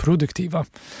mer produktiva.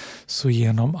 Så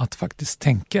genom att faktiskt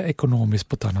tänka ekonomiskt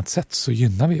på ett annat sätt så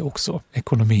gynnar vi också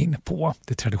ekonomin på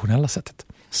det traditionella sättet.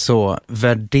 Så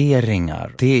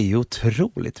värderingar, det är ju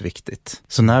otroligt viktigt.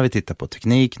 Så när vi tittar på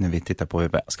teknik, när vi tittar på hur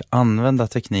vi ska använda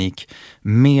teknik,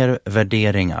 mer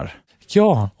värderingar.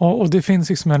 Ja, och det finns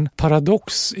liksom en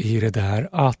paradox i det där,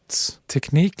 att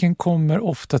tekniken kommer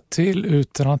ofta till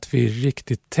utan att vi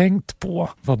riktigt tänkt på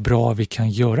vad bra vi kan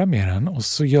göra med den, och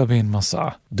så gör vi en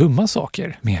massa dumma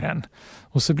saker med den.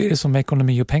 Och så blir det som med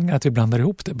ekonomi och pengar, att vi blandar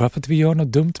ihop det. Bara för att vi gör något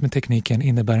dumt med tekniken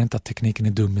innebär inte att tekniken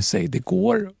är dum i sig. Det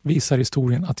går, visar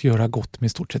historien, att göra gott med i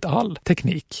stort sett all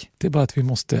teknik. Det är bara att vi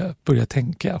måste börja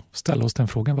tänka, ställa oss den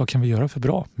frågan, vad kan vi göra för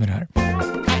bra med det här?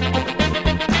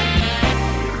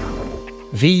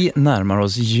 Vi närmar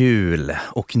oss jul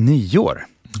och nyår.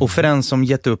 Och för den som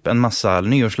gett upp en massa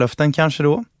nyårslöften kanske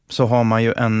då, så har man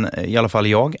ju i alla fall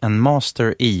jag, en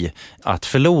master i att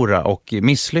förlora och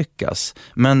misslyckas.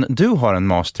 Men du har en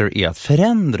master i att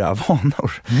förändra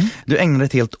vanor. Du ägnar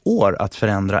ett helt år att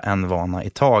förändra en vana i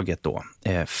taget då.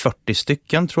 40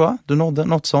 stycken tror jag du nådde,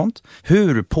 något sånt.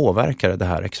 Hur påverkar det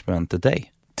här experimentet dig?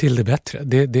 Till det bättre.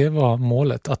 Det var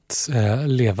målet, att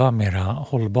leva mera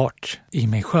hållbart i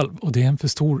mig själv. Och det är en för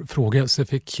stor fråga, så jag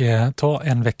fick ta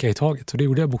en vecka i taget. Och det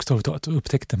gjorde jag bokstavligt taget, och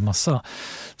upptäckte en massa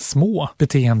små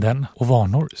beteenden och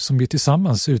vanor som ju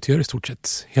tillsammans utgör i stort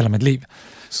sett hela mitt liv.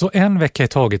 Så en vecka i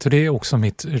taget, och det är också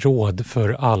mitt råd för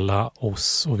alla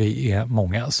oss, och vi är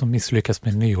många som misslyckas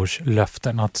med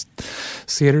nyårslöften, att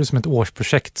ser du det som ett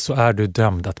årsprojekt så är du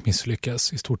dömd att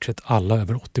misslyckas. I stort sett alla,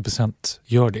 över 80%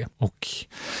 gör det, och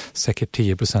säkert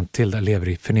 10% till där lever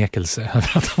i förnekelse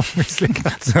över att de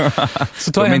misslyckats.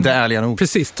 Så de är inte ärliga nog.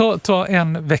 Precis, ta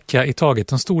en vecka i taget.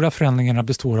 De stora förändringarna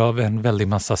består av en väldig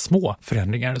massa små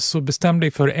förändringar, så bestäm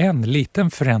dig för en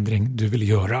liten förändring du vill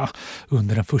göra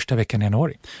under den första veckan i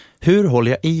januari. Hur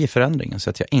håller jag i förändringen så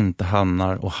att jag inte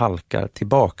hamnar och halkar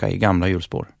tillbaka i gamla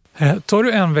hjulspår? Tar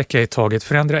du en vecka i taget,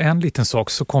 förändra en liten sak,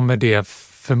 så kommer det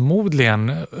förmodligen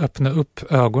öppna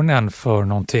upp ögonen för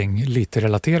någonting lite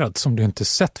relaterat som du inte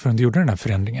sett förrän du gjorde den här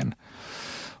förändringen.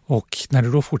 Och när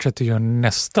du då fortsätter göra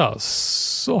nästa,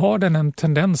 så har den en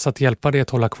tendens att hjälpa dig att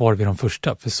hålla kvar vid de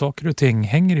första. För saker och ting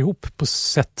hänger ihop på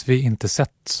sätt vi inte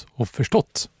sett och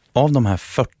förstått Av de här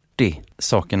 40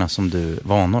 sakerna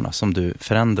vanorna som du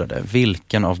förändrade,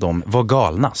 vilken av dem var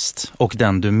galnast och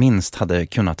den du minst hade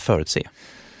kunnat förutse?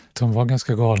 De var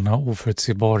ganska galna och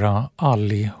oförutsägbara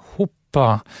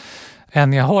allihopa.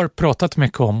 En jag har pratat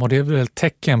mycket om, och det är väl ett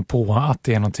tecken på att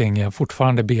det är någonting jag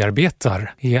fortfarande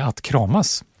bearbetar, är att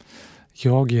kramas.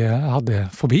 Jag hade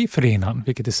fobi för det innan,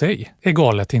 vilket i sig är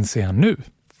galet inser jag nu.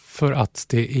 För att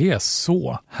det är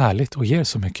så härligt och ger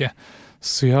så mycket.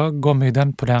 Så jag gav mig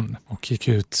den på den och gick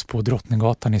ut på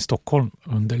Drottninggatan i Stockholm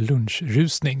under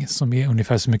lunchrusning, som är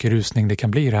ungefär så mycket rusning det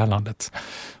kan bli i det här landet.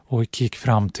 Och gick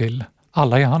fram till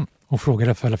alla jag hann och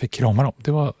frågade för jag fick krama dem.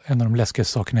 Det var en av de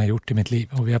läskigaste sakerna jag gjort i mitt liv.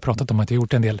 Och vi har pratat om att jag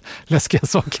gjort en del läskiga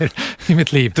saker i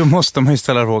mitt liv. Då måste man ju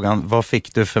ställa frågan, vad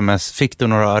fick du för mest? Fick du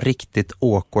några riktigt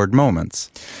awkward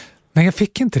moments? Nej, jag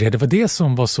fick inte det. Det var det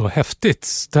som var så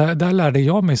häftigt. Där lärde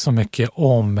jag mig så mycket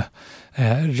om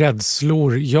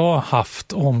rädslor jag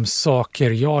haft, om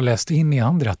saker jag läst in i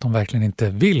andra, att de verkligen inte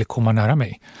vill komma nära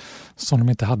mig. Som de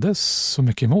inte hade så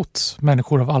mycket emot.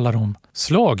 Människor av alla de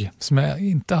slag som jag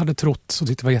inte hade trott och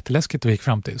tyckte var jätteläskigt och gick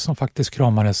fram till. Som faktiskt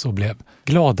kramades och blev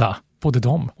glada. Både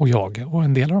de och jag. Och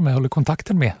en del av dem jag håller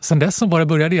kontakten med. Sen dess som bara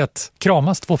började i att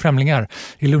kramas 2 främlingar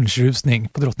i lunchrusning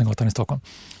på Drottninggatan i Stockholm.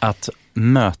 Att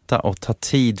möta och ta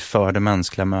tid för det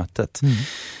mänskliga mötet.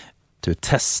 Du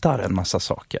testar en massa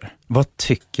saker. Vad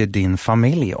tycker din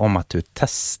familj om att du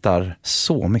testar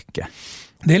så mycket?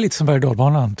 Det är lite som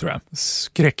berg-och-dalbanan, tror jag.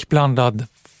 Skräckblandad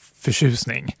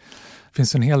förtjusning. Det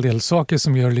finns en hel del saker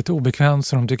som gör det lite obekvämt,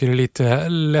 så de tycker det är lite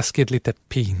läskigt, lite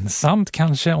pinsamt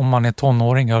kanske om man är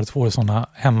tonåring. Jag har 2 sådana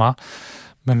hemma.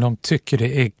 Men de tycker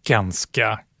det är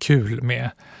ganska kul med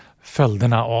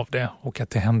följderna av det och att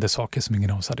det händer saker som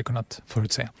ingen av oss hade kunnat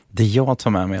förutse. Det jag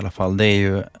tar med mig i alla fall, det är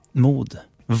ju mod.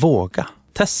 Våga.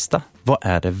 Testa. Vad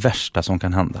är det värsta som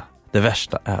kan hända? Det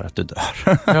värsta är att du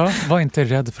dör. Ja, var inte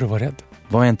rädd för att vara rädd.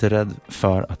 Var inte rädd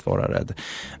för att vara rädd.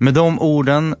 Med de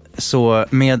orden, så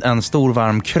med en stor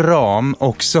varm kram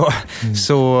också,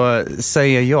 så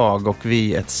säger jag och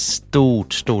vi ett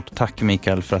stort tack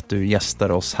Mikael för att du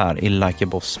gästar oss här i Like a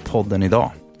Boss-podden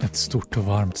idag. Ett stort och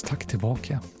varmt tack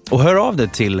tillbaka. Och hör av dig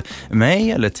till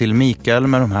mig eller till Mikael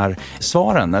med de här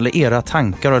svaren eller era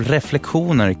tankar och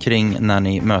reflektioner kring när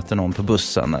ni möter någon på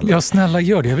bussen. Eller ja, snälla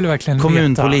gör det. Jag vill verkligen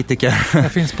kommunpolitiker. Veta.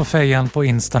 Jag finns på Fejan, på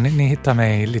Insta. Ni hittar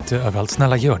mig lite överallt.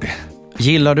 Snälla gör det.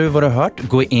 Gillar du vad du har hört?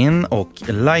 Gå in och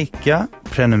likea,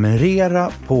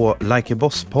 prenumerera på Like a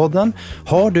Boss-podden.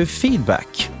 Har du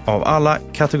feedback av alla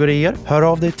kategorier, hör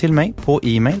av dig till mig på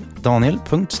e-mail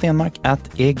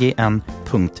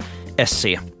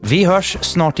daniel.stenmark@egn.se. Vi hörs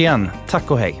snart igen.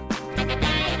 Tack och hej.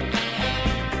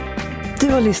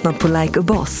 Du har lyssnat på Like a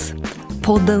Boss.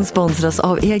 Podden sponsras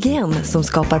av EGN som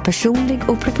skapar personlig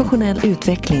och professionell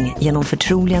utveckling genom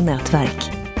förtroliga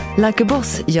nätverk. Like a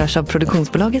Boss görs av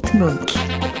produktionsbolaget Munk.